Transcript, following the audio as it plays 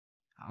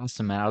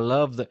awesome, man. I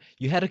love the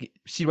you had a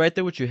see right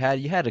there what you had.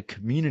 You had a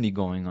community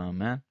going on,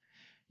 man.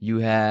 You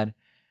had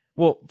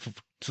well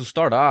to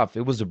start off,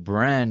 it was a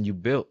brand you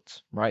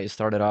built, right? It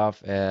started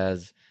off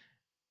as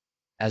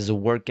a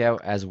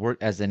workout, as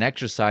an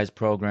exercise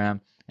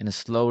program, and it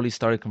slowly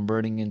started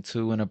converting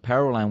into an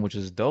apparel line, which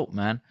is dope,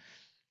 man.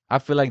 I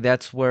feel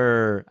that's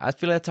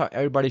how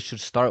everybody should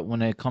start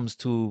when it comes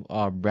to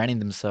branding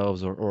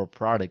themselves or a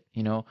product,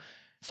 you know.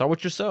 Start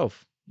with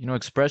yourself, you know,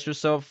 express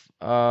yourself.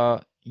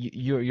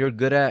 You're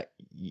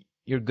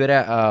good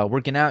at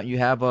working out. You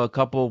have a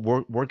couple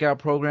workout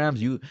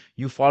programs. You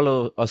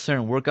follow a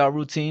certain workout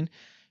routine,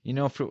 you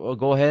know,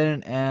 go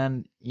ahead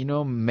and you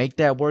know make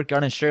that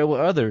workout and share it with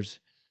others.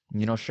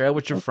 You know, share it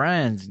with your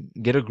friends.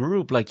 Get a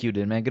group like you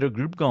did, man. Get a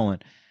group going.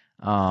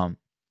 Um,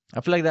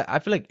 I feel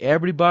like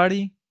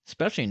everybody,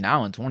 especially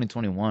now in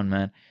 2021,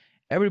 man,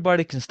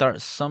 everybody can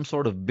start some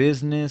sort of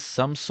business,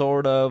 some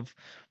sort of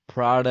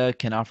product,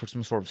 can offer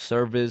some sort of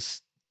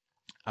service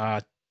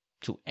uh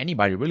to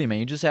anybody really, man.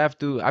 You just have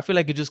to I feel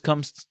like it just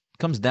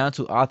comes down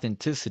to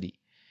authenticity.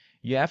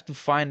 You have to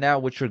find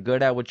out what you're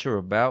good at, what you're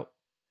about,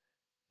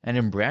 and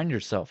then brand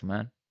yourself,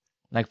 man.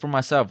 Like for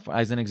myself,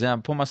 as an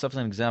example, put myself as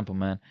an example,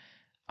 man.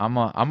 I'm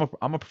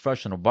a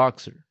professional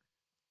boxer,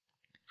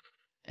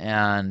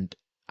 and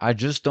I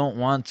just don't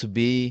want to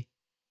be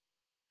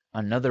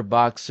another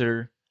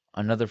boxer,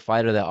 another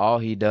fighter that all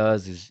he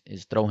does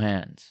is throw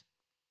hands.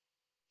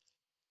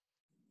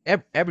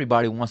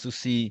 Everybody wants to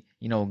see,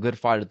 you know, a good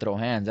fighter throw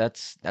hands.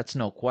 That's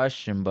no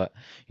question. But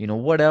you know,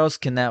 what else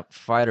can that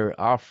fighter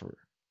offer?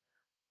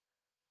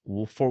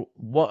 Well, for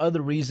what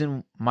other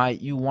reason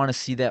might you want to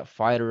see that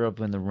fighter up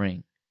in the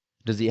ring?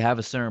 Does he have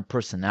a certain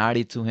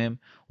personality to him?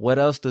 What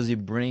else does he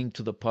bring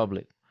to the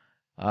public?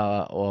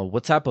 Or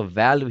what type of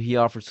value he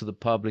offers to the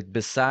public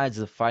besides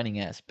the fighting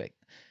aspect?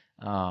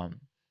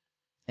 Um,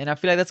 and I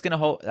feel like that's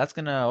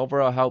gonna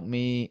overall help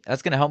me.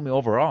 That's gonna help me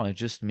overall. It's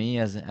just me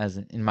as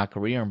in my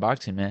career in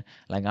boxing, man.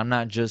 Like I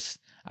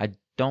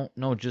don't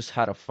know just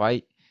how to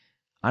fight.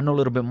 I know a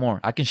little bit more.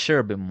 I can share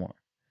a bit more.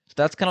 So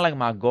that's kind of like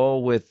my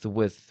goal with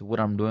what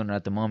I'm doing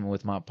at the moment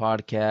with my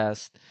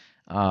podcast,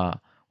 uh,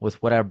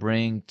 with what I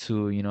bring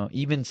to, you know,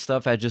 even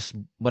stuff I just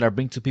what I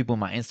bring to people in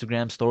my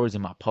Instagram stories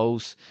and my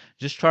posts.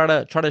 Just try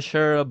to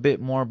share a bit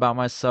more about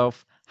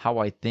myself, how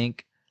I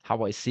think,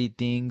 how I see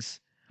things,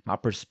 my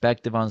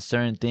perspective on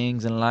certain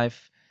things in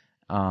life.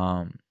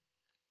 Um,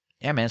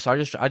 yeah, man. So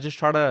I just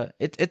try to.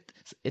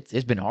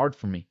 It's been hard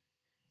for me.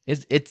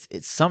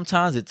 It's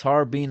sometimes it's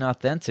hard being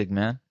authentic,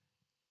 man.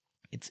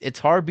 It's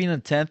hard being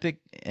authentic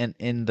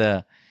in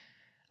the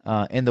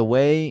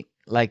way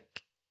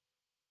like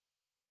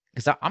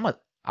because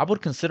I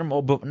would consider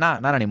more but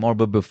not anymore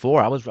but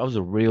before I was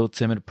a real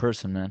timid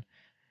person, man.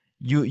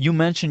 You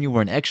mentioned you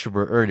were an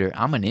extrovert earlier.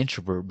 I'm an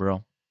introvert,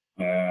 bro.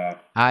 Yeah.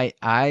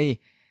 I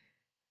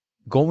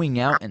going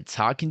out and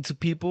talking to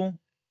people,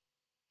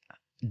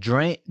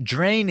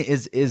 drain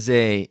is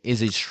a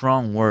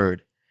strong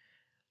word,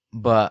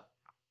 but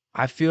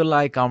I feel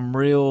like I'm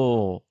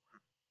real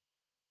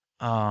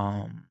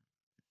um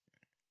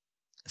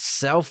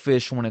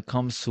selfish when it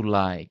comes to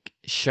like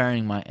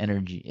sharing my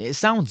energy. It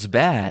sounds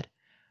bad,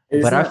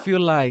 It's but I not. feel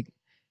like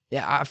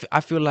yeah,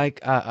 I feel like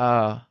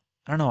I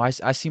don't know. I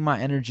see my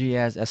energy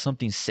as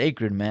something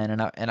sacred, man,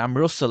 and I'm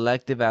real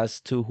selective as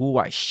to who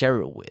I share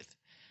it with.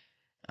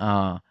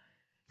 Uh,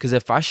 because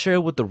if I share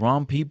it with the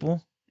wrong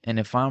people, and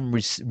if I'm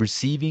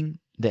receiving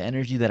the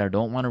energy that I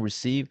don't want to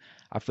receive,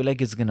 I feel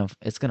like it's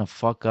gonna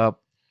fuck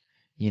up,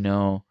 you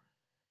know,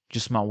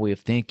 just my way of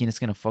thinking. It's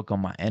gonna fuck up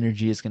my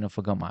energy. It's gonna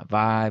fuck up my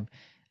vibe.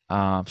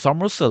 So I'm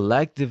real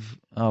selective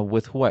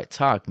with who I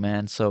talk,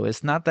 man. So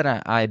it's not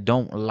that I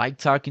don't like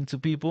talking to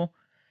people,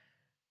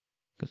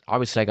 because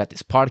obviously I got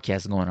this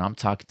podcast going on. I'm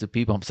talking to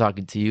people. I'm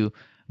talking to you,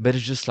 but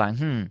it's just like,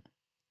 I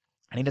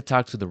need to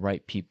talk to the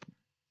right people.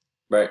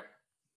 Right.